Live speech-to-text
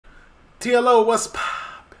TLO, what's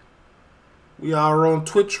pop? We are on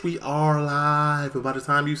Twitch. We are live. But by the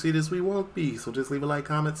time you see this, we won't be. So just leave a like,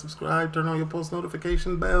 comment, subscribe, turn on your post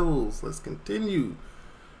notification bells. Let's continue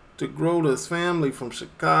to grow this family from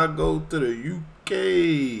Chicago to the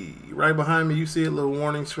UK. Right behind me, you see a little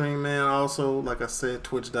warning screen, man. Also, like I said,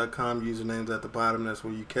 twitch.com usernames at the bottom. That's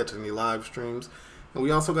where you catch any live streams. And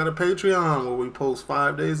we also got a Patreon where we post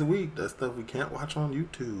 5 days a week. That's stuff we can't watch on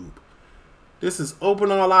YouTube. This is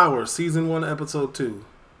Open All Hours, Season 1, Episode 2.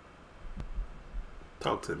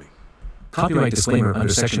 Talk to me. Copyright disclaimer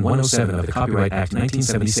under Section 107 of the Copyright Act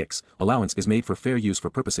 1976. Allowance is made for fair use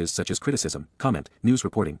for purposes such as criticism, comment, news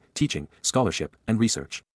reporting, teaching, scholarship, and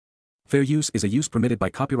research. Fair use is a use permitted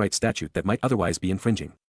by copyright statute that might otherwise be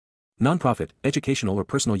infringing. Non-profit, educational or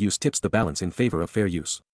personal use tips the balance in favor of fair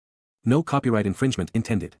use. No copyright infringement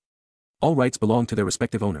intended. All rights belong to their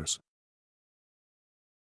respective owners.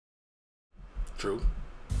 True.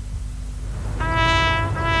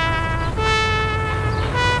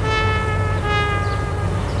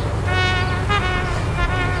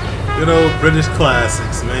 Good old British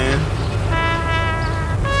classics, man.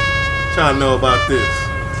 What y'all know about this?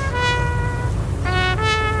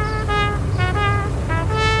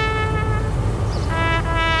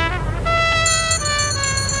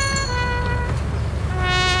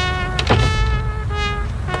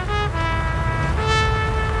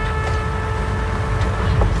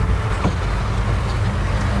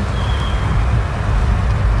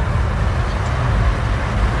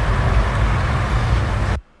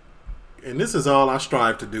 And this is all I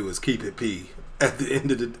strive to do is keep it P at the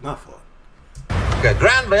end of the... My fault.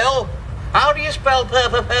 Granville, how do you spell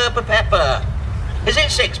pepper? Is it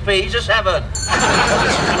 6 P's or 7?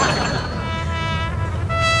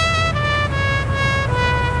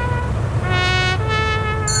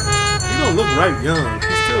 You don't look right young.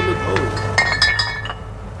 You still look old.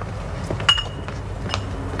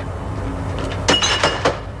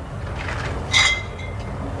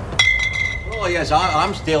 Oh yes,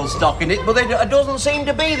 I'm still stocking it, but there doesn't seem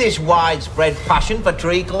to be this widespread passion for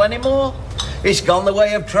treacle anymore. It's gone the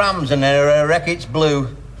way of trams and her wrecket's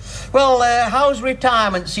blue. Well, how's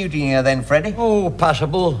retirement suiting you then, Freddie? Oh,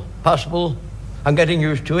 passable. I'm getting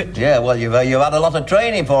used to it. Yeah, well, you've had a lot of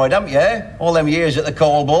training for it, haven't you? All them years at the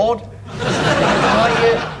coal board.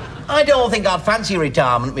 I don't think I'd fancy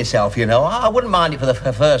retirement myself, you know. I wouldn't mind it for the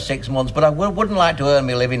first 6 months, but I wouldn't like to earn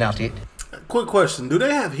my living at it. Quick question. Do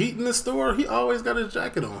they have heat in the store? He always got his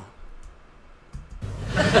jacket on.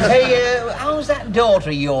 Hey, how's that daughter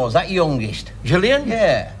of yours, that youngest? Gillian?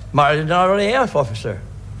 Yeah. Married an RAF officer.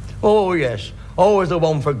 Oh, yes. Always the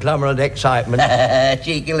one for glamour and excitement.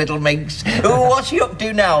 Cheeky little minx. What's she up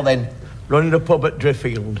to now, then? Running a pub at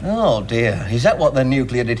Driffield. Oh, dear. Is that what the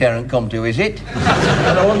nuclear deterrent come to, is it?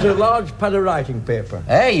 And I want a large pad of writing paper.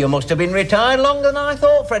 Hey, you must have been retired longer than I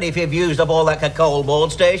thought, Freddie, if you've used up all that coal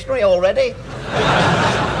board stationery already.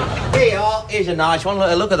 Here you are. Here's a nice one.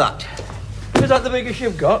 Look at that. Is that the biggest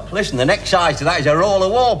you've got? Listen, the next size to that is a roll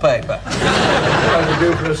of wallpaper. That'll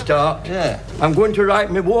do for a start. Yeah. I'm going to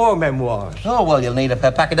write my war memoirs. Oh, well, you'll need a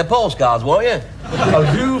packet of postcards, won't you?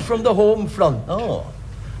 A view from the home front. Oh.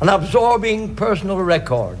 An absorbing personal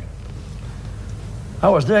record. I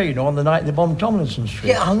was there, you know, on the night they bombed Tomlinson Street.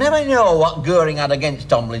 Yeah, I'll never know what Goering had against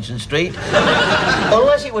Tomlinson Street.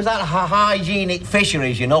 Unless it was that hygienic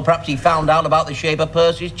fisheries, you know. Perhaps he found out about the shape of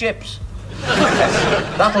Percy's chips.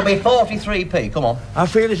 That'll be 43p, come on. I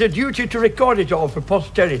feel it's a duty to record it all for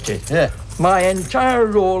posterity. Yeah. My entire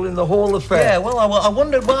role in the whole affair. Yeah, well, I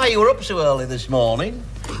wondered why you were up so early this morning.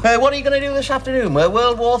 What are you going to do this afternoon?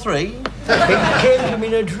 World War III? It came to me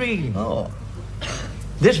in a dream. Oh.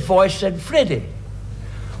 This voice said, Freddie,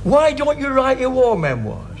 why don't you write your war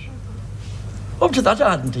memoirs? Up to that,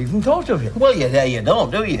 I hadn't even thought of it. Well, you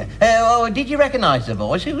don't, do you? Did you recognise the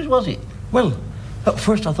voice? Whose was it? Well, at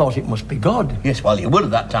first I thought it must be God. Yes, well, you would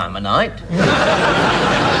at that time of night.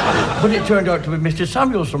 But it turned out to be Mr.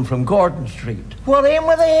 Samuelson from Gordon Street. Well, him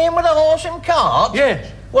with a horse and cart?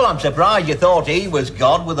 Yes. Well, I'm surprised you thought he was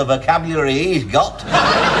God with the vocabulary he's got.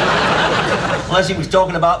 Unless he was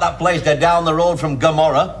talking about that place there down the road from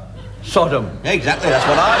Gomorrah. Sodom. Exactly, that's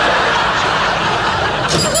what I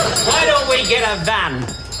thought. Why don't we get a van?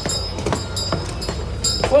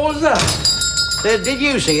 What was that? Did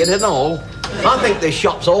you see it at all? I think this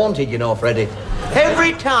shop's haunted, you know, Freddie.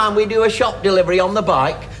 Every time we do a shop delivery on the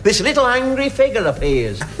bike, this little angry figure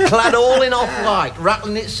appears, clad all in off-white,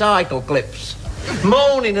 rattling its cycle clips,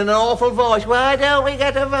 moaning in an awful voice, why don't we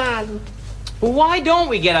get a van? Why don't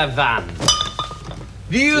we get a van?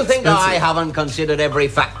 Do you think I haven't considered every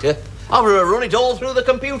factor? I've run it all through the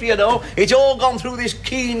computer, you know. It's all gone through this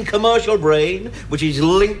keen commercial brain, which is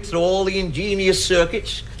linked through all the ingenious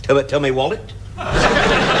circuits to my wallet.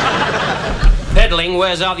 Peddling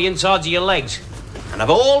wears out the insides of your legs. And I've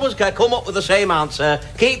always come up with the same answer.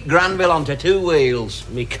 Keep Granville onto 2 wheels.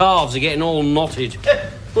 Me calves are getting all knotted.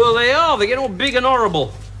 Well, they are. They're getting all big and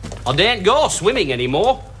horrible. I daren't go swimming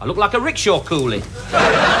anymore. I look like a rickshaw coolie.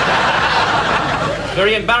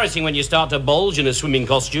 Very embarrassing when you start to bulge in a swimming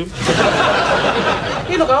costume.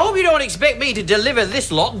 Hey, look, I hope you don't expect me to deliver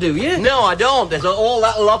this lot, do you? No, I don't. There's all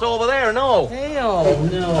that lot over there, no. Hell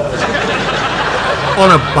no.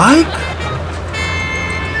 On a bike?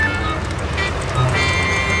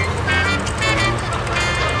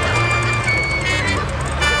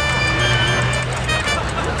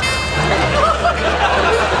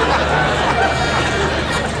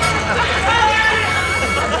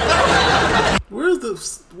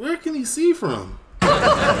 Where can he see from?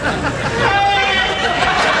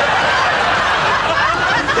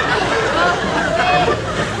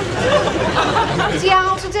 Is he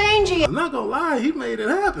out of danger? I'm not gonna lie, he made it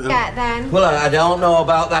happen. Yeah, then. Well, I don't know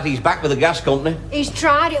about that. He's back with the gas company. He's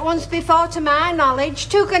tried it once before, to my knowledge.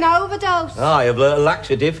 Took an overdose. Ah, you've a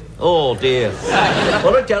laxative. Oh, dear.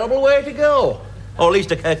 What a terrible way to go. Or at least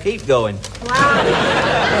to keep going. Wow.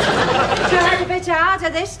 Tried a bit harder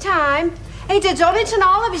this time. He'd have done it and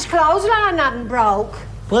all of his clothesline hadn't broke.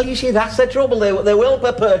 Well, you see, that's the trouble. They will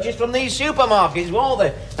be purchased from these supermarkets, won't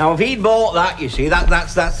they? Now, if he'd bought that, you see,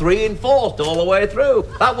 that's reinforced all the way through.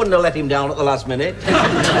 That wouldn't have let him down at the last minute.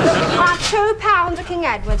 £2 of King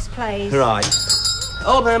Edward's, please. Right.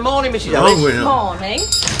 Oh, morning, Mrs. Ellis. Morning.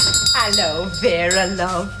 Hello, Vera,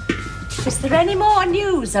 love. Is there any more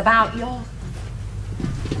news about your...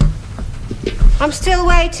 I'm still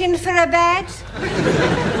waiting for a bed.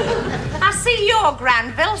 I see your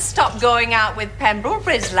Granville stopped going out with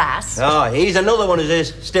Pembrokesbury's lass. Ah, he's another one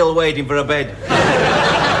who's still waiting for a bed.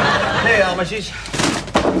 There you are, Mrs.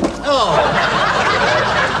 Oh.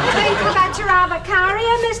 I think we'd better have a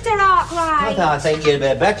carrier, Mr. Arkwright. I think you'd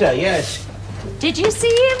be better, yes. Did you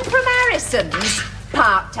see him from Harrison's?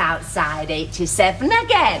 Parked outside 87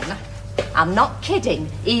 again. I'm not kidding.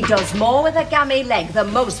 He does more with a gammy leg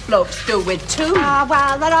than most blokes do with 2. Ah,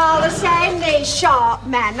 well, they're all the same, these short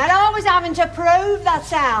men. They're always having to prove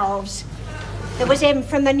themselves. There was him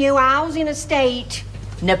from the new housing estate.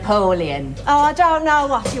 Napoleon. Oh, I don't know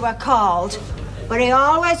what you were called, but he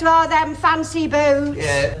always wore them fancy boots.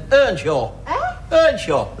 Yeah, Earnshaw. Eh?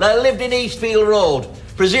 Earnshaw. They lived in Eastfield Road,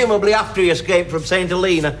 presumably after he escaped from St.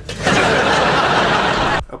 Helena.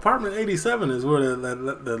 Apartment 87 is where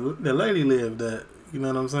the lady lived at. You know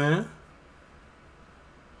what I'm saying?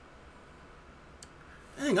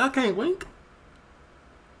 Dang, I can't wink.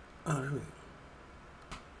 Oh, there we go.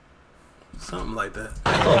 Something like that.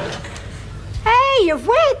 Oh. Hey, you've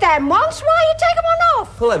weighed them once. Why you take them on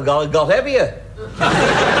off? Well, they've got heavier.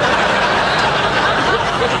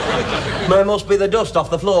 There must be the dust off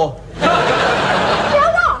the floor.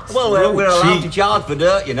 Well, we're allowed to charge for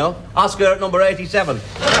dirt, you know. Ask her at number 87.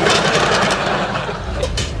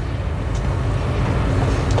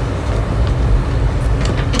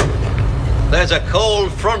 There's a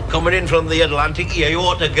cold front coming in from the Atlantic here. You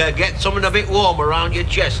ought to get something a bit warm around your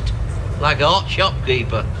chest, like a hot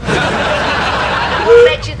shopkeeper. What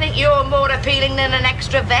makes you think you're more appealing than an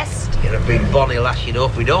extra vest? You're a big bonny lass, you know.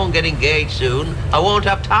 If we don't get engaged soon, I won't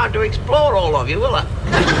have time to explore all of you, will I?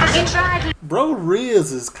 You tried. Bro,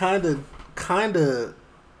 Riz is kind of,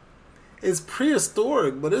 it's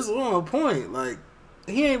prehistoric, but it's on a point. Like,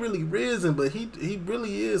 he ain't really risen, but he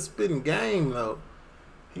really is spitting game, though.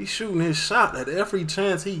 He's shooting his shot at every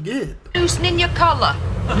chance he get. Loosening your collar.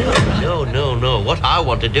 No. What I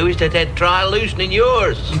want to do is to try loosening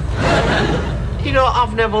yours. You know,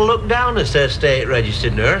 I've never looked down as a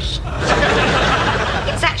state-registered nurse.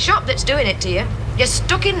 It's that shop that's doing it to you. You're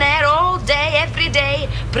stuck in there all day, every day,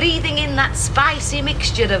 breathing in that spicy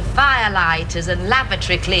mixture of firelighters and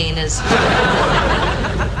lavatory cleaners.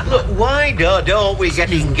 Look, why don't we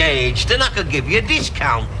get engaged and I could give you a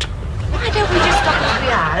discount? Why don't we just stop as we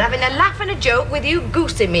are, having a laugh and a joke with you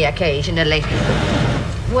goosing me occasionally?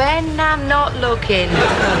 When I'm not looking.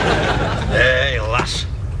 Hey, lass.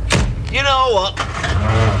 You know what?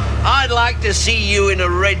 I'd like to see you in a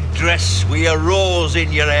red dress with a rose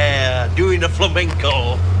in your hair, doing a flamenco.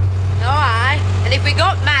 Oh, aye. And if we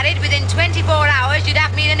got married within 24 hours, you'd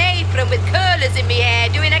have me in an apron with curlers in me hair,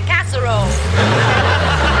 doing a casserole.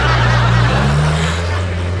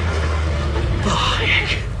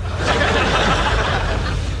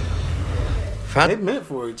 They meant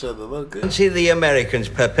for each other. Look good. Fancy the Americans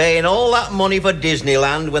paying all that money for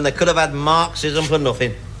Disneyland when they could have had Marxism for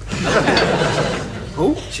nothing.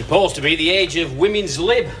 Who? Supposed to be the age of women's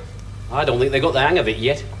lib. I don't think they got the hang of it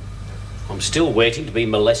yet. I'm still waiting to be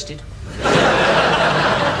molested.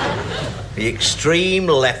 The extreme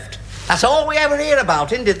left. That's all we ever hear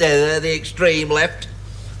about, isn't it? The extreme left.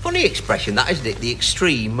 Funny expression, that, isn't it? The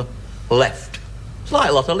extreme left. It's like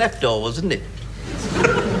a lot of leftovers, isn't it?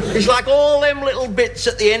 It's like all them little bits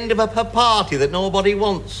at the end of a party that nobody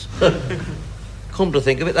wants. Come to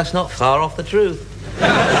think of it, that's not far off the truth.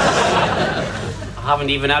 I haven't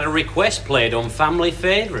even had a request played on Family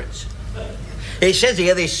Favourites. It says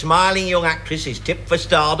here this smiling young actress is tipped for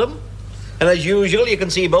stardom. And as usual, you can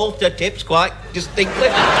see both her tips quite distinctly.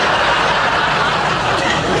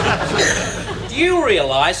 Do you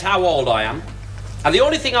realise how old I am? And the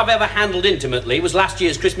only thing I've ever handled intimately was last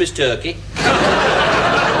year's Christmas turkey.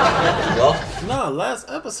 What? Nah, last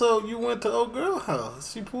episode you went to old girl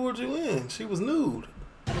house. She poured you in. She was nude.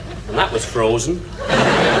 And that was frozen.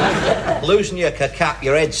 Loosen your cap,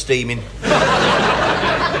 your head's steaming.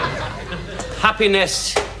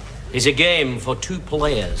 Happiness is a game for two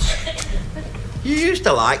players. You used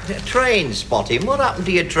to like train spotting. What happened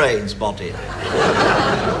to your train spotting?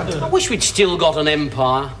 I wish we'd still got an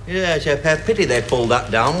empire. Yeah, it's a pity they pulled that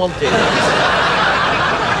down, wasn't it?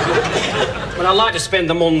 But I'd like to spend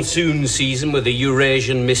the monsoon season with a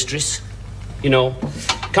Eurasian mistress. You know,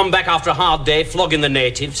 come back after a hard day, flogging the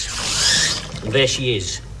natives. And there she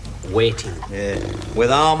is, waiting. Yeah, with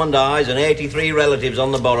almond eyes and 83 relatives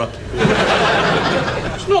on the borough.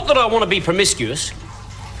 It's not that I want to be promiscuous.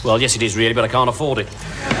 Well, yes, it is really, but I can't afford it.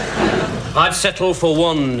 I'd settle for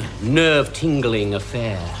one nerve-tingling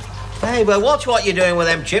affair. Hey, well, watch what you're doing with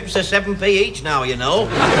them chips. They're 7p each now, you know.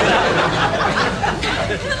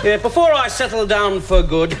 Yeah, before I settle down for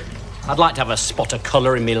good, I'd like to have a spot of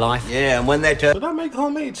colour in my life. Yeah, and when they turn... Did I make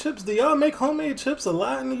homemade chips? Do y'all make homemade chips a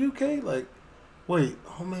lot in the UK? Like, wait,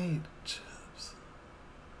 homemade chips.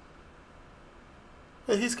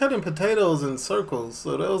 Hey, he's cutting potatoes in circles,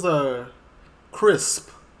 so those are crisp.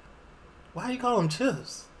 Why do you call them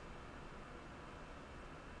chips?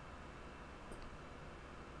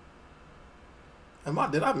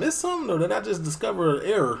 Did I miss something, or did I just discover an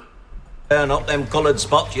error? Turn up them coloured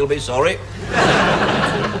spots, you'll be sorry.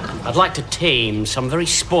 I'd like to tame some very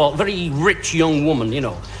spoilt, very rich young woman, you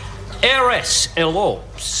know. Heiress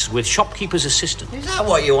elopes with shopkeeper's assistant. Is that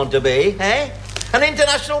what you want to be, eh? An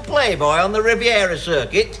international playboy on the Riviera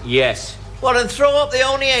circuit? Yes. What, and throw up the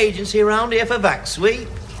only agency around here for vac sweep?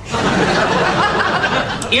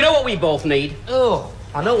 You know what we both need? Oh,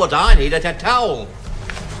 I know what I need, a towel.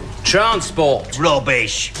 Transport.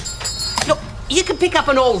 Rubbish. Look, you can pick up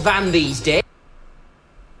an old van these days.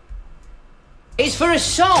 It's for a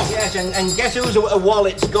song. Yes, and guess whose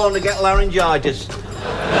wallet's going to get laryngitis?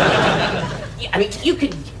 I mean, you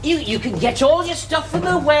could get all your stuff from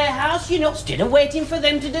the warehouse, you know, instead of waiting for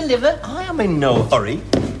them to deliver. I am in no hurry.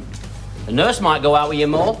 The nurse might go out with you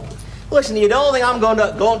more. Listen, you don't think I'm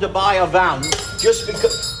going to buy a van just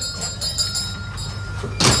because...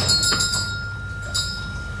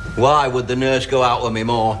 Why would the nurse go out with me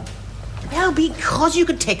more? Well, because you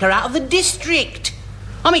could take her out of the district.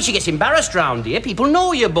 I mean, she gets embarrassed round here. People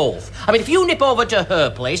know you both. I mean, if you nip over to her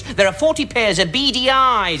place, there are 40 pairs of beady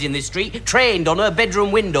eyes in the street trained on her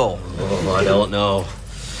bedroom window. Oh, I don't know.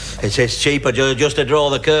 It's cheaper just to draw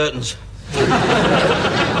the curtains.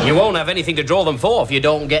 You won't have anything to draw them for if you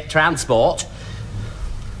don't get transport.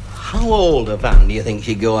 How old a van do you think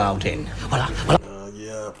she'd go out in?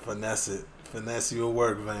 Yeah, finesse it. Finesse your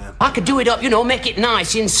work van. I could do it up, you know, make it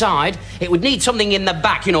nice inside. It would need something in the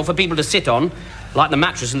back, you know, for people to sit on, like the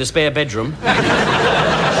mattress in the spare bedroom.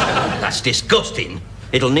 That's disgusting.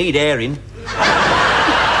 It'll need airing.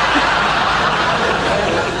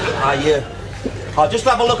 I'll just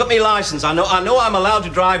have a look at my licence. I know I'm allowed to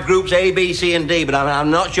drive groups A, B, C and D, but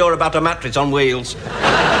I'm not sure about a mattress on wheels.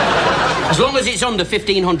 As long as it's under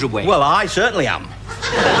 1,500 weight. Well, I certainly am.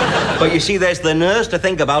 But you see, there's the nurse to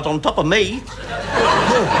think about on top of me.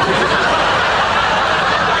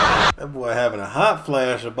 That boy having a hot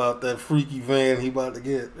flash about that freaky van he about to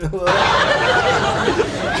get. You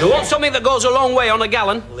want something that goes a long way on a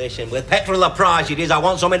gallon? Listen, with petrol the price it is, I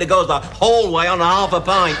want something that goes the whole way on half a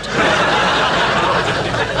pint.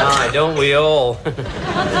 Aye, don't we all?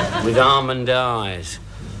 With almond eyes.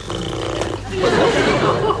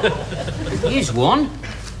 Here's one.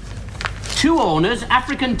 2 owners,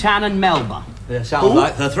 African Tan and Melba. They sound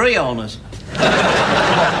like the 3 owners.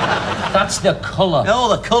 That's the colour. Oh,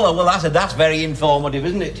 the colour. Well, that's very informative,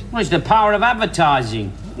 isn't it? Well, it's the power of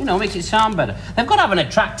advertising. You know, makes it sound better. They've got to have an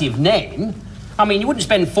attractive name. I mean, you wouldn't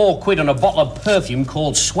spend £4 on a bottle of perfume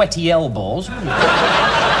called Sweaty Elbows.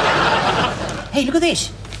 Hey, look at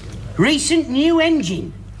this. Recent new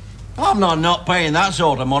engine. I'm not paying that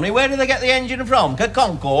sort of money. Where do they get the engine from?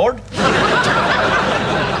 Concord?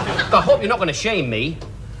 I hope you're not going to shame me.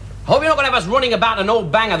 I hope you're not going to have us running about an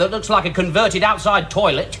old banger that looks like a converted outside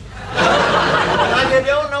toilet. And you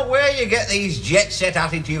don't know where you get these jet-set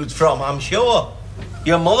attitudes from, I'm sure.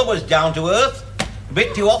 Your mother was down to earth. A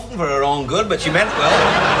bit too often for her own good, but she meant well.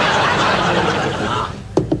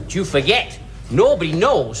 Do you forget? Nobody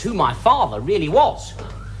knows who my father really was.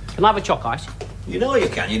 Can I have a choc ice? You know you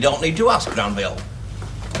can. You don't need to ask, Granville.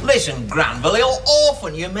 Listen, Granville, how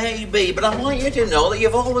orphan you may be, but I want you to know that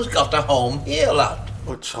you've always got a home here, lad.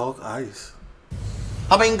 Or chalk ice.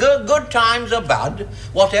 I mean, good times or bad,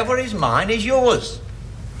 whatever is mine is yours.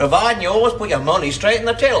 Providing you always put your money straight in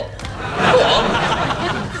the till. Go on.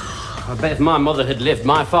 I bet if my mother had lived,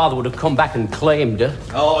 my father would have come back and claimed her.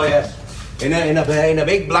 Oh, yes. In a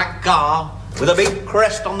big black car with a big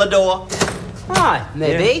crest on the door. Aye,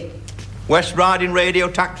 maybe. Yeah. West Riding radio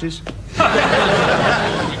taxis.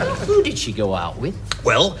 Who did she go out with?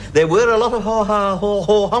 Well, there were a lot of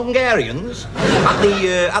Hungarians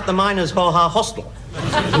at the miners' hostel.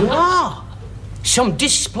 Ah, some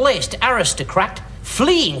displaced aristocrat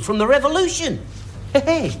fleeing from the revolution.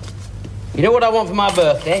 Hey, you know what I want for my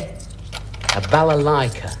birthday? A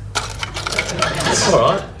balalaika. All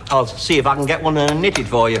right. I'll see if I can get one knitted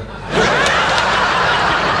for you.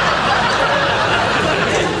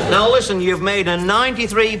 Now listen, you've made a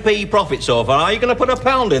 93p profit so far. Are you going to put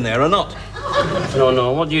 £1 in there or not? No,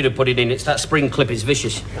 I want you to put it in. It's that spring clip, it's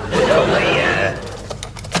vicious.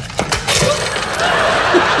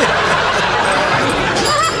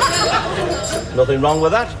 Nothing wrong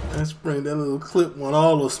with that. That spring, that little clip want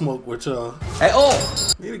all the smoke with y'all. Hey,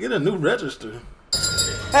 Need to get a new register.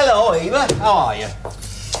 Hello, Eva. How are you?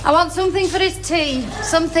 I want something for his tea.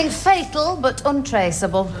 Something fatal but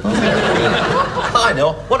untraceable. I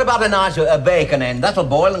know. What about a nice bacon end? That'll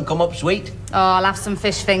boil and come up sweet. Oh, I'll have some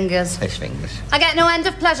fish fingers. Fish fingers. I get no end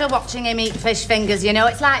of pleasure watching him eat fish fingers, you know.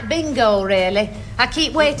 It's like bingo, really. I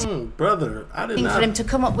keep waiting Brother, I did not. for him to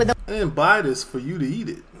come up with a... I didn't buy this for you to eat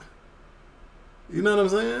it. You know what I'm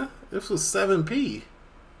saying? This was 7p.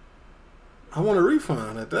 I want a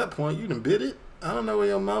refund. At that point, you done bid it. I don't know where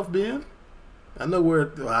your mouth been. I know where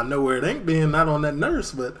it ain't been, not on that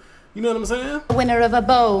nurse, but you know what I'm saying? winner of a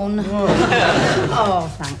bone. Oh,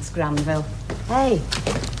 thanks, Granville. Hey,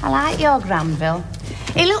 I like your Granville.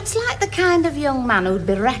 He looks like the kind of young man who'd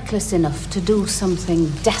be reckless enough to do something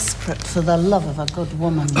desperate for the love of a good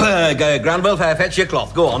woman. Granville, fetch your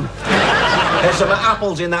cloth. Go on. There's some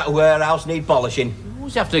apples in that warehouse need polishing.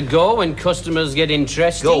 Always have to go when customers get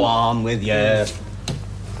interested. Go on with you.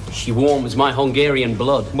 She warms my Hungarian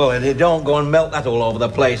blood. Well, don't go and melt that all over the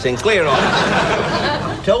place and clear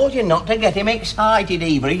off. Told you not to get him excited,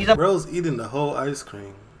 Eva. He's a... Bro's eating the whole ice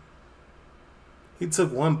cream. He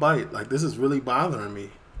took one bite. Like, this is really bothering me.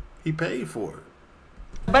 He paid for it.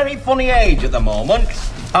 very funny age at the moment.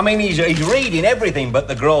 I mean, he's reading everything but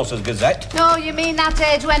the Grocer's Gazette. Oh, you mean that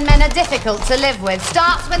age when men are difficult to live with?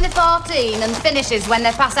 Starts when they're 14 and finishes when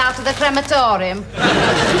they pass out of the crematorium.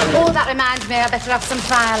 Oh, that reminds me, I better have some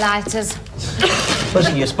firelighters.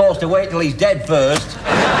 Listen, you're supposed to wait till he's dead first.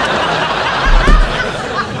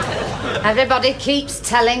 Everybody keeps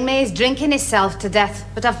telling me he's drinking himself to death,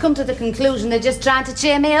 but I've come to the conclusion they're just trying to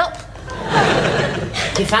cheer me up.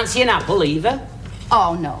 Do you fancy an apple, Eva?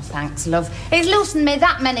 Oh, no, thanks, love. He's loosened me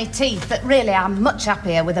that many teeth that really I'm much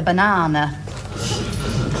happier with a banana.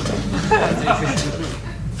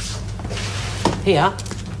 Here.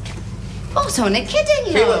 Oh, I was only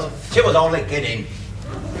kidding, love. She was only kidding.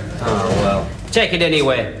 Oh, well. Take it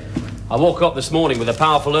anyway. I woke up this morning with a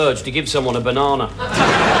powerful urge to give someone a banana.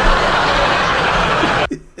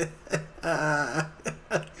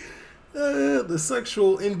 The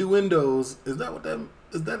sexual innuendos. Is that what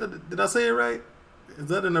that... did I say it right? Is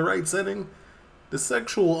that in the right setting? The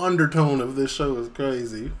sexual undertone of this show is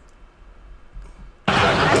crazy.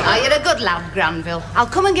 Oh, you're a good lad, Granville. I'll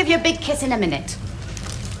come and give you a big kiss in a minute.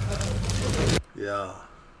 Yeah.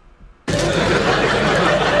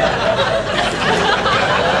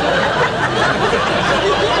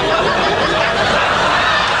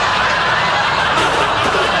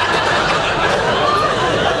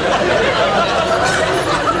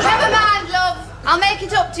 I'll make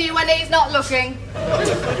it up to you when he's not looking.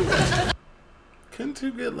 Can't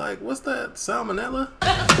you get, like, what's that, salmonella?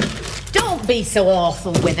 Don't be so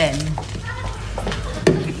awful with him.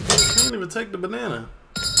 Can't even take the banana.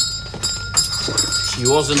 She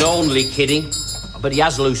wasn't only kidding, but he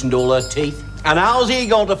has loosened all her teeth. And how's he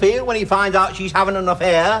going to feel when he finds out she's having an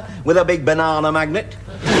affair with a big banana magnet?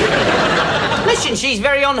 Listen, she's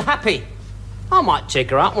very unhappy. I might take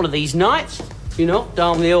her out one of these nights. You know,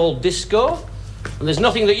 down the old disco. And there's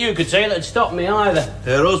nothing that you could say that'd stop me either.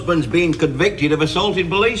 Her husband's been convicted of assaulting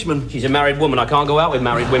policemen. She's a married woman. I can't go out with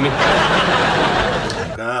married women.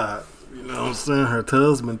 God, you know what I'm saying? Her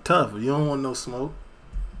husband tough. You don't want no smoke.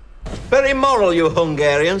 Very moral, you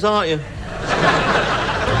Hungarians, aren't you?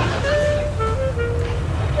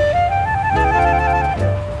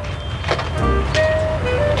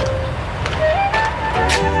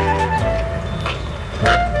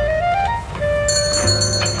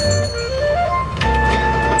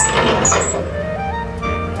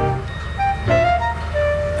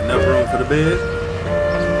 Enough room for the bed?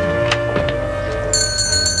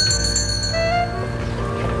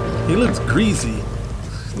 He looks greasy.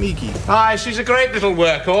 Sneaky. Aye, she's a great little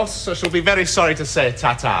workhorse, so she'll be very sorry to say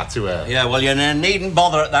ta-ta to her. Yeah, well, you needn't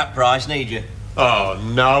bother at that price, need you? Oh,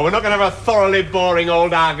 no, we're not going to have a thoroughly boring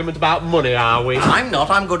old argument about money, are we? I'm not.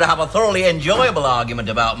 I'm going to have a thoroughly enjoyable argument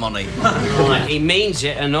about money. Right, he means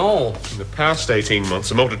it and all. In the past 18 months,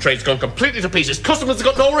 the motor trade's gone completely to pieces. Customers have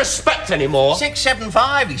got no respect anymore.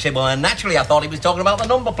 675, he said. Well, naturally, I thought he was talking about the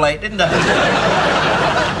number plate, didn't I?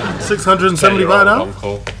 $675?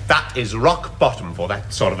 Uncle, that is rock bottom for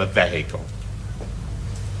that sort of a vehicle.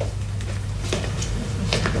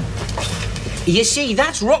 You see,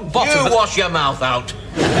 that's rock bottom. You wash your mouth out.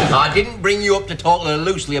 I didn't bring you up to talk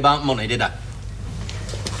loosely about money, did I?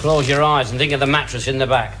 Close your eyes and think of the mattress in the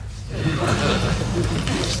back.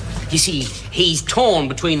 You see, he's torn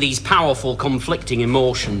between these powerful, conflicting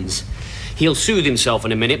emotions. He'll soothe himself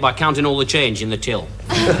in a minute by counting all the change in the till.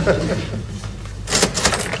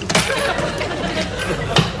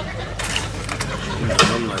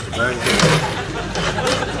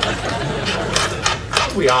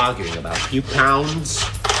 What are we arguing about? A few pounds?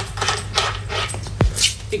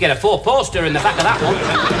 You get a four-poster in the back of that one.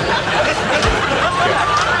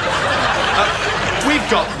 We've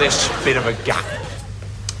got this bit of a gap.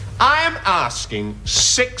 I am asking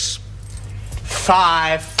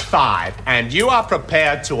 655, and you are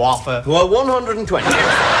prepared to offer... Well, 120.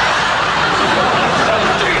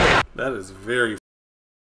 That is very...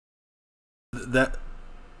 That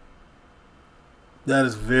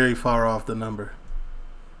is very far off the number.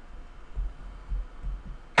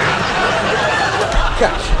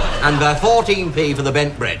 Cash. And 14p for the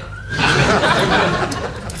bent bread.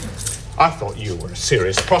 I thought you were a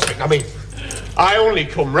serious prospect. I mean, I only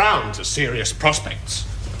come round to serious prospects.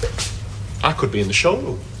 I could be in the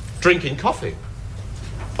showroom, drinking coffee,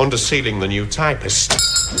 undersealing the new typist.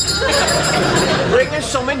 Bring us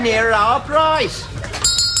something near our price.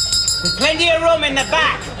 There's plenty of room in the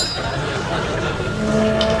back.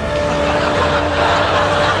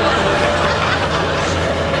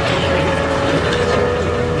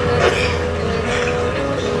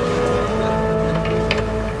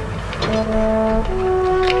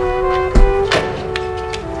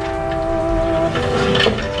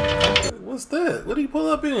 What's that? What do you pull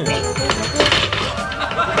up in?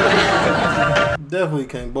 Definitely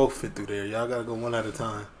can't both fit through there. Y'all gotta go one at a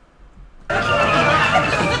time.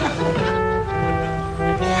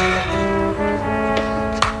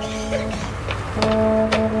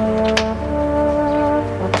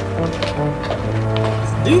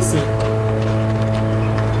 It's decent.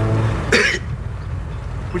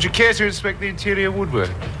 Would you care to inspect the interior woodwork?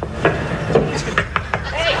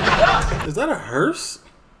 Is that a hearse?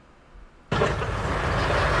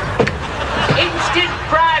 Instant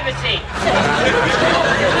privacy.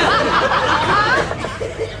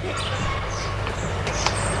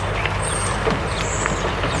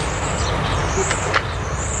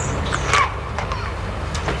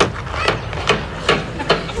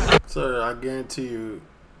 Sir, I guarantee you,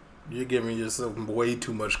 you're giving yourself way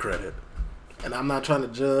too much credit. And I'm not trying to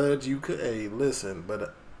judge. You could, hey, listen,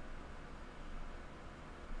 but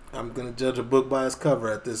I'm gonna judge a book by its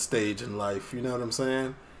cover at this stage in life. You know what I'm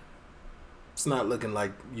saying? It's not looking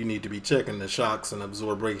like you need to be checking the shocks and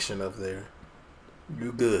absorption of there.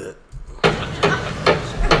 You good.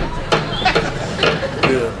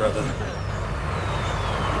 Good, brother.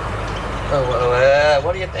 Oh, well,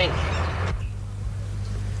 what do you think?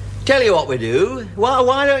 Tell you what we do.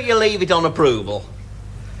 Why don't you leave it on approval?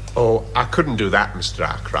 Oh, I couldn't do that, Mr.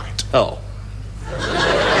 Arkwright. Oh.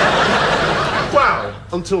 Well,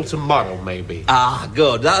 until tomorrow, maybe. Ah,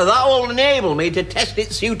 good. That will enable me to test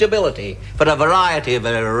its suitability for a variety of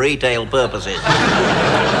retail purposes.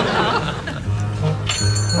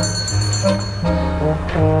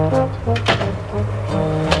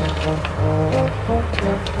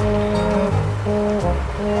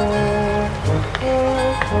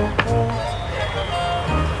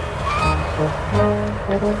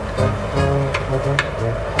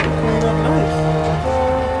 Nice.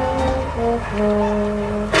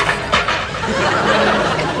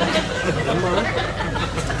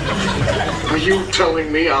 you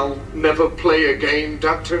telling me I'll never play again,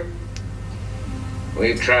 Doctor?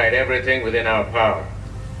 We've tried everything within our power.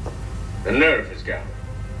 The nerve is gone.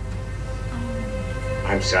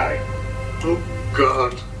 I'm sorry. Oh,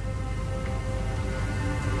 God.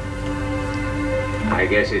 I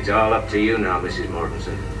guess it's all up to you now, Mrs.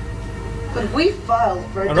 Mortensen. But we filed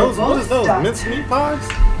for a Are those, divorce, what is those, Doctor. mincemeat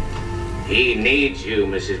pies? He needs you,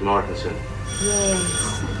 Mrs. Mortensen.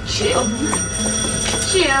 Yes.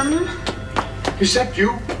 Jim. Is that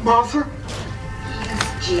you, Martha?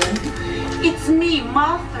 Yes, Jim. It's me,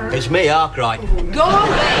 Martha. It's me, Arkwright. Go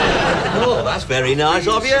away. Oh, that's very nice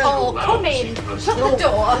of you. Oh, come in. Shut the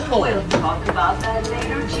door. We'll talk about that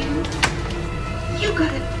later, Jim. You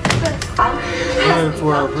got it. That's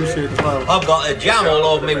where I appreciate the flower. I've got a jam all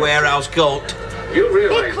over my warehouse coat. You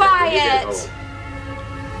realize Be quiet.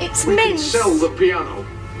 It's we can mince. sell the piano.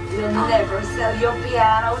 We'll never sell your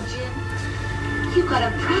piano, Jim. You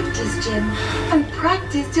gotta practice, Jim. And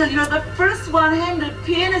practice till you're the first one-handed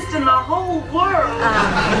pianist in the whole world.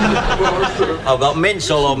 I've got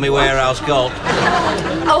mince all over my warehouse coat.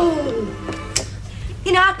 Oh.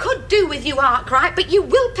 You know, I could do with you, Arkwright, but you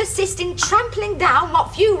will persist in trampling down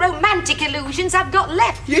what few romantic illusions I've got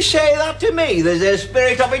left. You say that to me? There's a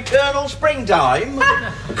spirit of eternal springtime.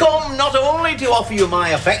 Come not only to offer you my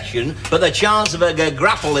affection, but the chance of a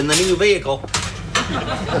grapple in the new vehicle.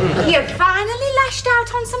 You've finally lashed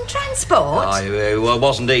out on some transport? It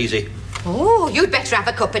wasn't easy. Oh, you'd better have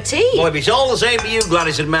a cup of tea. Well, if it's all the same to you,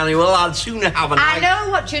 Gladys and Manuel, I'd sooner have a I nice...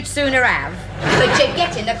 know what you'd sooner have, but you're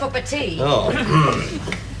getting a cup of tea. Oh.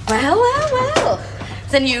 Well.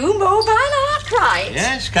 The new mobile Arkwright.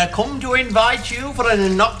 Yes, can I come to invite you for a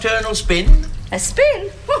nocturnal spin? A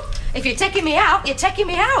spin? If you're taking me out, you're taking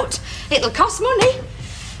me out. It'll cost money.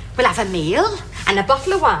 We'll have a meal and a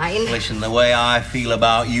bottle of wine. Listen, the way I feel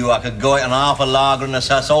about you, I could go it on half a lager and a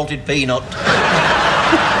salted peanut. Well,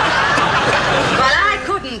 I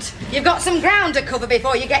couldn't. You've got some ground to cover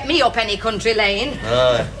before you get me up any country lane.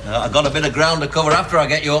 I've got a bit of ground to cover after I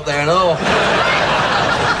get you up there, no.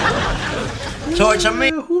 So it's a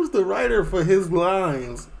me. Who's the writer for his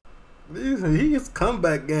lines? He is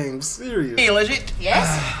comeback game, serious. Meal, is it?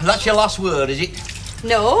 Yes. That's your last word, is it?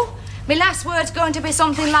 No. My last word's going to be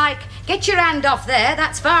something like, get your hand off there,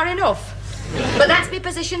 that's far enough. But that's my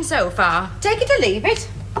position so far. Take it or leave it.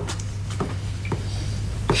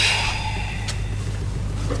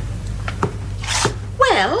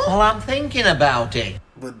 Well, I'm thinking about it.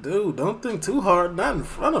 But dude, don't think too hard, not in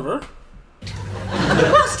front of her.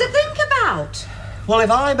 what's to think about? Well,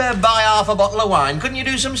 if I buy half a bottle of wine, couldn't you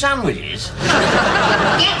do some sandwiches?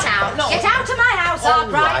 Get out. No. Get out of my house,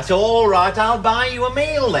 Arkwright. All right, I'll buy you a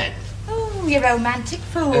meal then. Oh, you romantic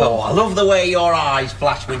fool. Oh, I love the way your eyes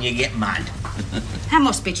flash when you get mad. I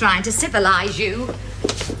must be trying to civilise you.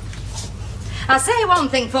 I'll say one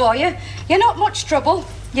thing for you. You're not much trouble.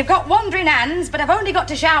 You've got wandering hands, but I've only got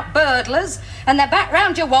to shout burglars, and the back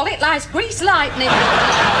round your wallet lies greased lightning.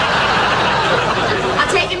 I'll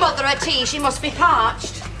take your mother her tea. She must be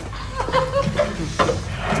parched.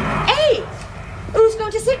 Hey, who's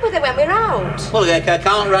going to sit with her when we're out? Well,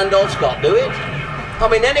 can't Randolph Scott do it? I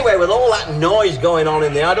mean, anyway, with all that noise going on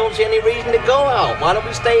in there, I don't see any reason to go out. Why don't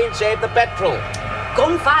we stay and save the petrol?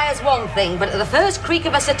 Gunfire's one thing, but at the first creak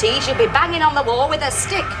of a settee, she'll be banging on the wall with a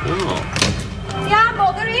stick. Oh. Yeah,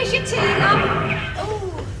 Mother, here's your tea, love.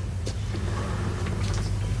 Ooh.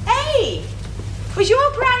 Hey, was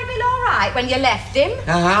your Granville all right when you left him?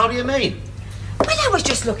 How do you mean? Well, I was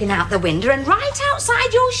just looking out the window, and right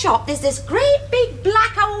outside your shop, there's this great big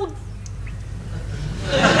black old...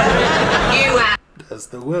 You That's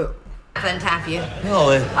the whip. haven't, have you?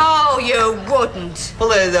 Oh, Oh, you wouldn't. well,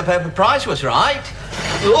 the price was right.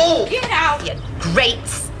 Oh! Get out, you great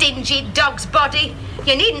stingy dog's body.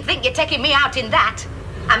 You needn't think you're taking me out in that.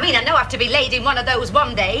 I mean, I know I have to be laid in one of those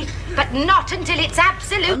one day, but not until it's I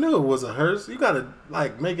absolutely knew it was a hearse. You gotta,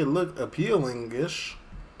 like, make it look appealing-ish.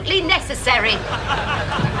 necessary.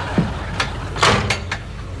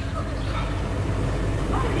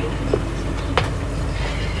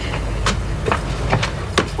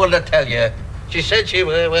 What did I tell you? She said she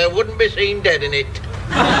wouldn't be seen dead in it.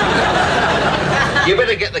 You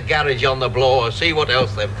better get the garage on the blower, see what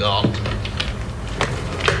else they've got.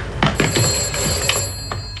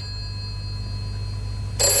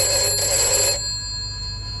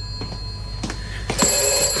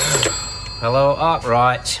 Hello,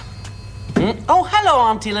 Arkwright. Oh, hello,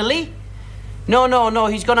 Auntie Lily. No,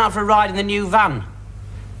 he's gone out for a ride in the new van.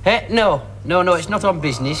 No, it's not on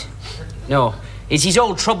business. No, it's his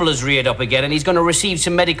old trouble has reared up again and he's going to receive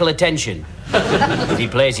some medical attention. If he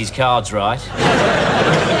plays his cards right.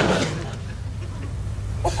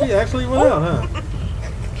 She actually went out, huh?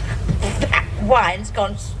 That wine's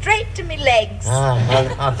gone straight to me legs.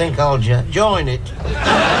 I think I'll join it.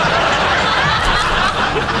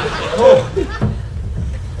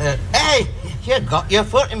 Hey, you got your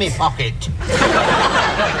foot in me pocket.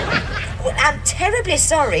 Well, I'm terribly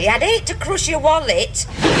sorry. I'd hate to crush your wallet.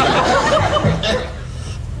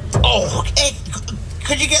 Oh, hey,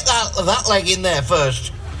 could you get that leg in there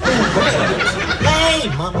first? Hey,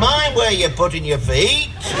 mind where you're putting your feet.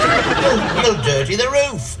 You'll dirty the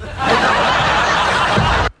roof.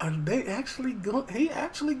 Are they actually he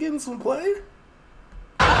actually getting some play?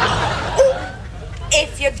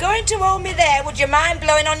 If you're going to hold me there, would you mind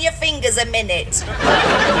blowing on your fingers a minute?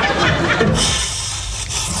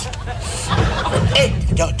 Hey,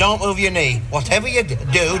 don't move your knee. Whatever you do.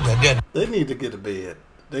 They need to get a bed.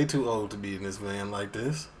 They too old to be in this van like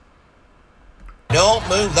this. Don't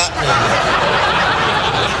move that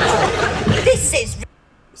knee. This is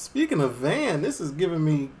Speaking of van, this is giving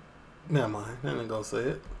me... Never mind, I ain't gonna say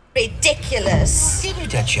it. ridiculous. Give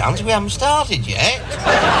it a chance, we haven't started yet.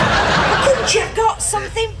 Couldn't you have got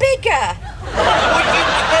something bigger? Would you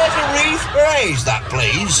care to rephrase that,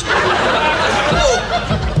 please?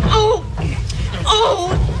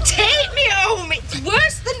 Oh, take me home. It's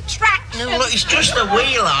worse than traction. No, look, it's just the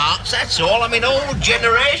wheel arts, that's all. I mean, whole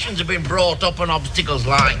generations have been brought up on obstacles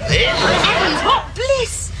like this. Heavens, what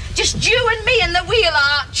bliss! Just you and me and the wheel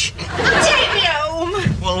arch. Take me home.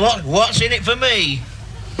 Well, what's in it for me?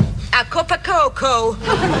 A cup of cocoa.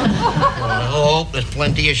 I hope there's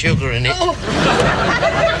plenty of sugar in it.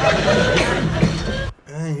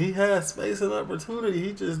 Dang, he had space and opportunity.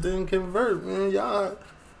 He just didn't convert, man. Y'all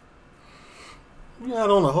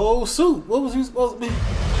on a whole suit. What was he supposed to be?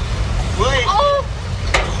 Wait. Oh.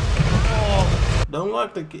 Don't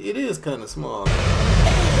like the... It is kind of small.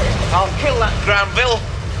 I'll kill that Granville.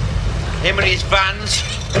 Him and his vans.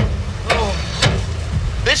 Oh.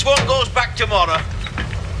 This one goes back tomorrow.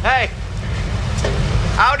 Hey,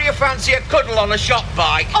 how do you fancy a cuddle on a shop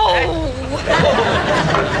bike? Oh.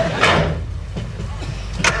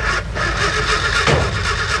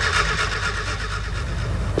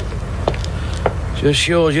 Just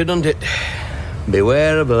shows you, doesn't it?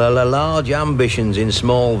 Beware of large ambitions in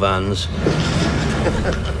small vans.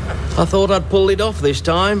 I thought I'd pulled it off this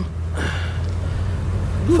time.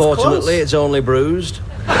 Fortunately, it's only bruised.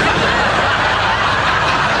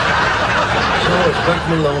 So it's back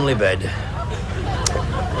to my lonely bed.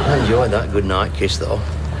 I enjoyed that goodnight kiss, though.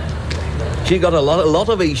 She got a lot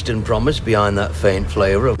of Eastern promise behind that faint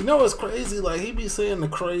flavour of... You know what's crazy? Like, he be saying the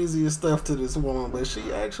craziest stuff to this woman, but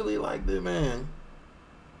she actually liked it, man.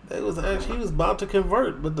 He was about to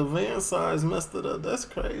convert, but the van size messed it up. That's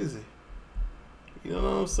crazy. You know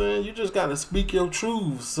what I'm saying? You just gotta speak your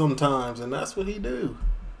truths sometimes, and that's what he do.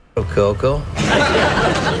 Coco.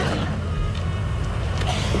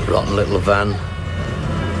 Rotten little van.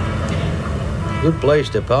 Good place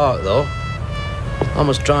to park, though. I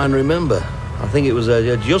must try and remember. I think it was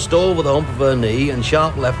just over the hump of her knee and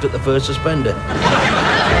sharp left at the first suspender.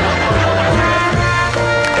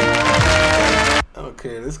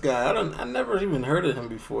 Okay, this guy, I never even heard of him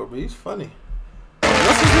before, but he's funny.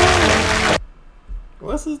 What's his name?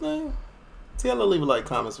 What's his name? Tell her to leave a like,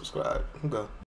 comment, subscribe. Go.